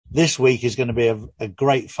this week is going to be a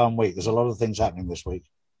great fun week. There's a lot of things happening this week.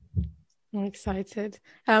 I'm excited.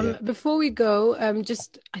 Yeah. Before we go,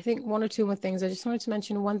 just I think one or two more things. I just wanted to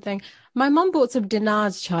mention one thing. My mum bought some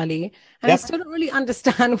dinars, Charlie, and I Yep. still don't really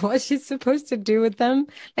understand what she's supposed to do with them.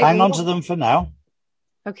 Like, Hang on to what? them for now.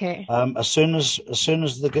 Okay. As soon as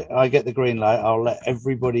I get the green light, I'll let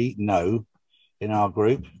everybody know in our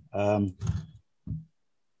group,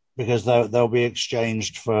 because they'll be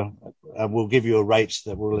exchanged for. We'll give you a rate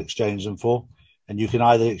that we'll exchange them for, and you can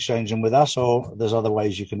either exchange them with us, or there's other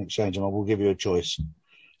ways you can exchange them. We'll give you a choice of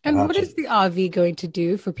And how what to. is the RV going to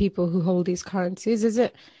do for people who hold these currencies? Is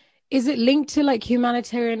it linked to like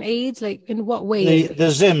humanitarian aid? Like in what way is The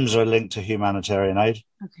it? ZIMs are linked to humanitarian aid,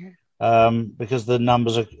 Okay. because the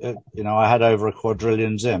numbers are. I had over a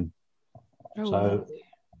quadrillion ZIM, Oh wow.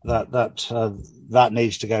 so that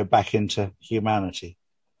needs to go back into humanity.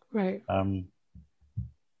 Right. Um,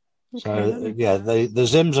 Okay, that So makes yeah, sense. the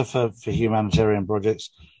ZIMs are for humanitarian projects.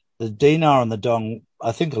 The dinar and the dong,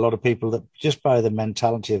 I think a lot of people, that just by the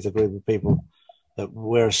mentality of the group of people that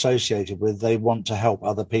we're associated with, they want to help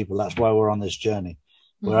other people. That's why we're on this journey.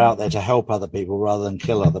 We're Hmm. out there to help other people rather than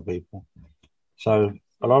kill other people. So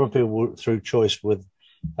a lot of Absolutely. people, through choice, with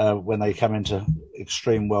when they come into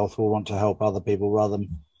extreme wealth, will want to help other people rather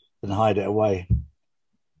than hide it away.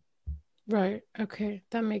 Right. Okay,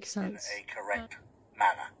 that makes In sense. a correct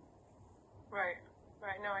manner. Right,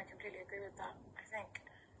 right. No, I completely agree with that. I think,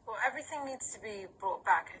 well, everything needs to be brought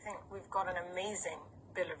back. I think we've got an amazing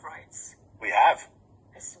Bill of Rights. We have.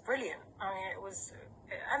 It's brilliant. I mean, it was,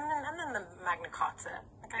 and then the Magna Carta.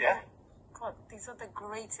 Like, Yeah. God, these are the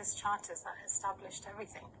greatest charters that established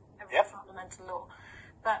everything, every Yep. fundamental law.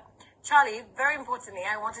 But Charlie, very importantly,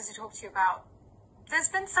 I wanted to talk to you about. There's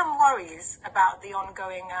been some worries about the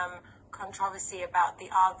ongoing controversy about the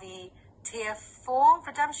RV Tier 4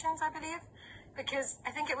 redemptions, I believe, because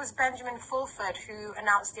I think it was Benjamin Fulford who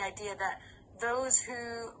announced the idea that those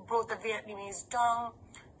who brought the Vietnamese dong,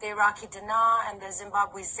 the Iraqi dinar, and the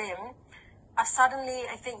Zimbabwe zim are suddenly,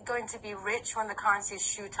 I think, going to be rich when the currencies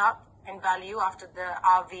shoot up in value after the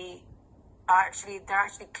RV they're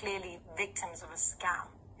actually clearly victims of a scam,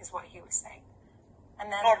 is what he was saying.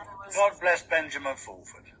 And then God bless Benjamin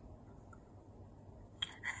Fulford.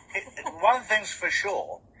 One thing's for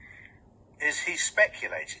sure is he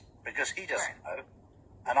speculated because he doesn't know,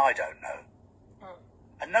 and I don't know,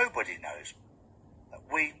 and nobody knows.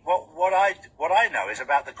 What I know is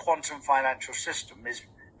about the quantum financial system is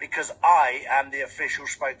because I am the official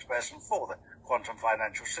spokesperson for the quantum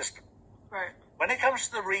financial system. Right. When it comes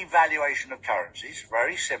to the revaluation of currencies,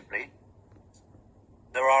 very simply,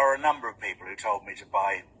 there are a number of people who told me to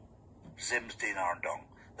buy Zims, dinar, and dong.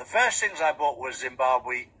 The first things I bought was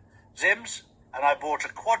Zimbabwe Zims, and I bought a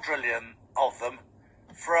quadrillion of them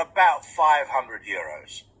for about 500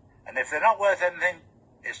 euros. And if they're not worth anything,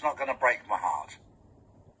 it's not going to break my heart.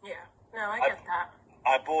 Yeah, no, I get that.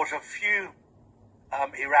 I bought a few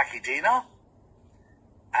Iraqi dinar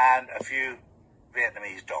and a few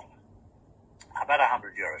Vietnamese dong. About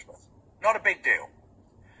 100 euros worth. Not a big deal.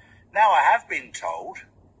 Now, I have been told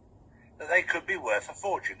that they could be worth a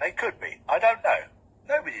fortune. They could be. I don't know.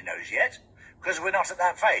 Nobody knows yet because we're not at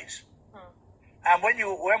that phase. And when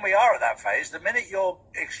we are at that phase, the minute your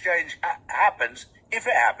exchange happens, if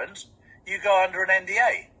it happens, you go under an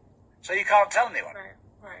NDA. So you can't tell anyone. Right.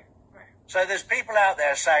 So there's people out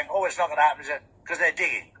there saying, oh, it's not going to happen because they're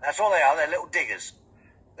digging. That's all they are. They're little diggers.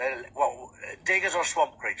 Diggers or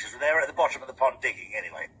swamp creatures. They're at the bottom of the pond digging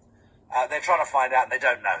anyway. They're trying to find out and they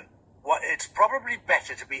don't know. It's probably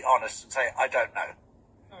better to be honest and say, I don't know.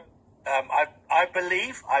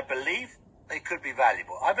 I believe they could be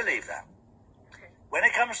valuable. I believe that. Okay. When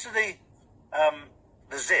it comes to the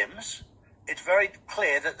Zims, it's very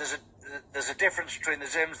clear that there's a difference between the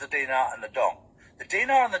Zims, the dinar, and the dong. The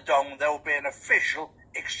dinar and the dong, there will be an official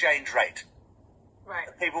exchange rate. Right.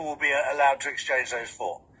 That people will be allowed to exchange those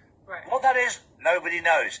for. Right. What that is, nobody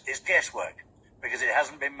knows. It's guesswork because it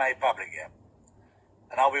hasn't been made public yet.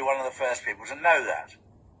 And I'll be one of the first people to know that.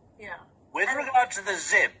 Yeah. With regard to the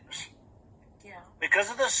Zims, Yeah. because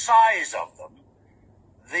of the size of them,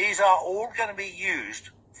 these are all going to be used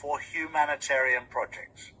for humanitarian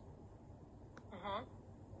projects.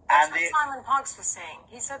 That's And what Simon Parks was saying.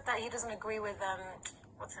 He said that he doesn't agree with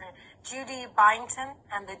what's her name, Judy Byington,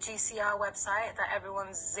 and the GCR website that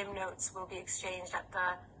everyone's Zim notes will be exchanged at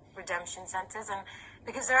the redemption centers, and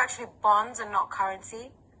because they're actually bonds and not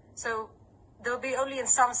currency, so there'll be only in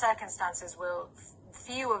some circumstances will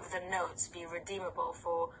few of the notes be redeemable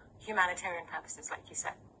for humanitarian purposes, like you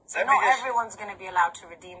said. So Let me not just- everyone's going to be allowed to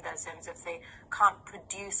redeem their Zims if they can't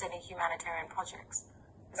produce any humanitarian projects.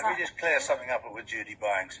 Let me just clear something up with Judy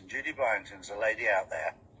Byington. Judy Byington's a lady out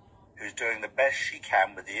there who's doing the best she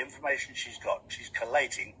can with the information she's got. She's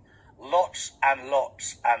collating lots and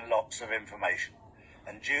lots and lots of information.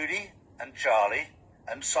 And Judy and Charlie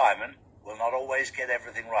and Simon will not always get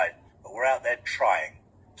everything right, but we're out there trying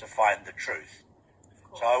to find the truth.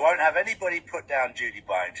 So I won't have anybody put down Judy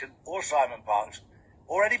Byington or Simon Parkes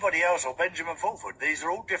or anybody else or Benjamin Fulford. These are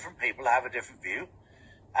all different people that have a different view.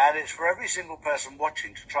 And it's for every single person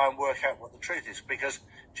watching to try and work out what the truth is, because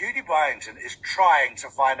Judy Byington is trying to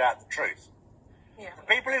find out the truth. Yeah.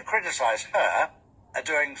 The people who criticise her are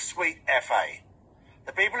doing sweet FA.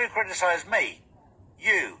 The people who criticise me,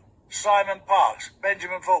 you, Simon Parkes,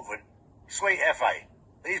 Benjamin Fulford, sweet FA.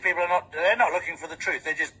 They're not looking for the truth.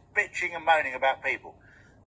 They're just bitching and moaning about people.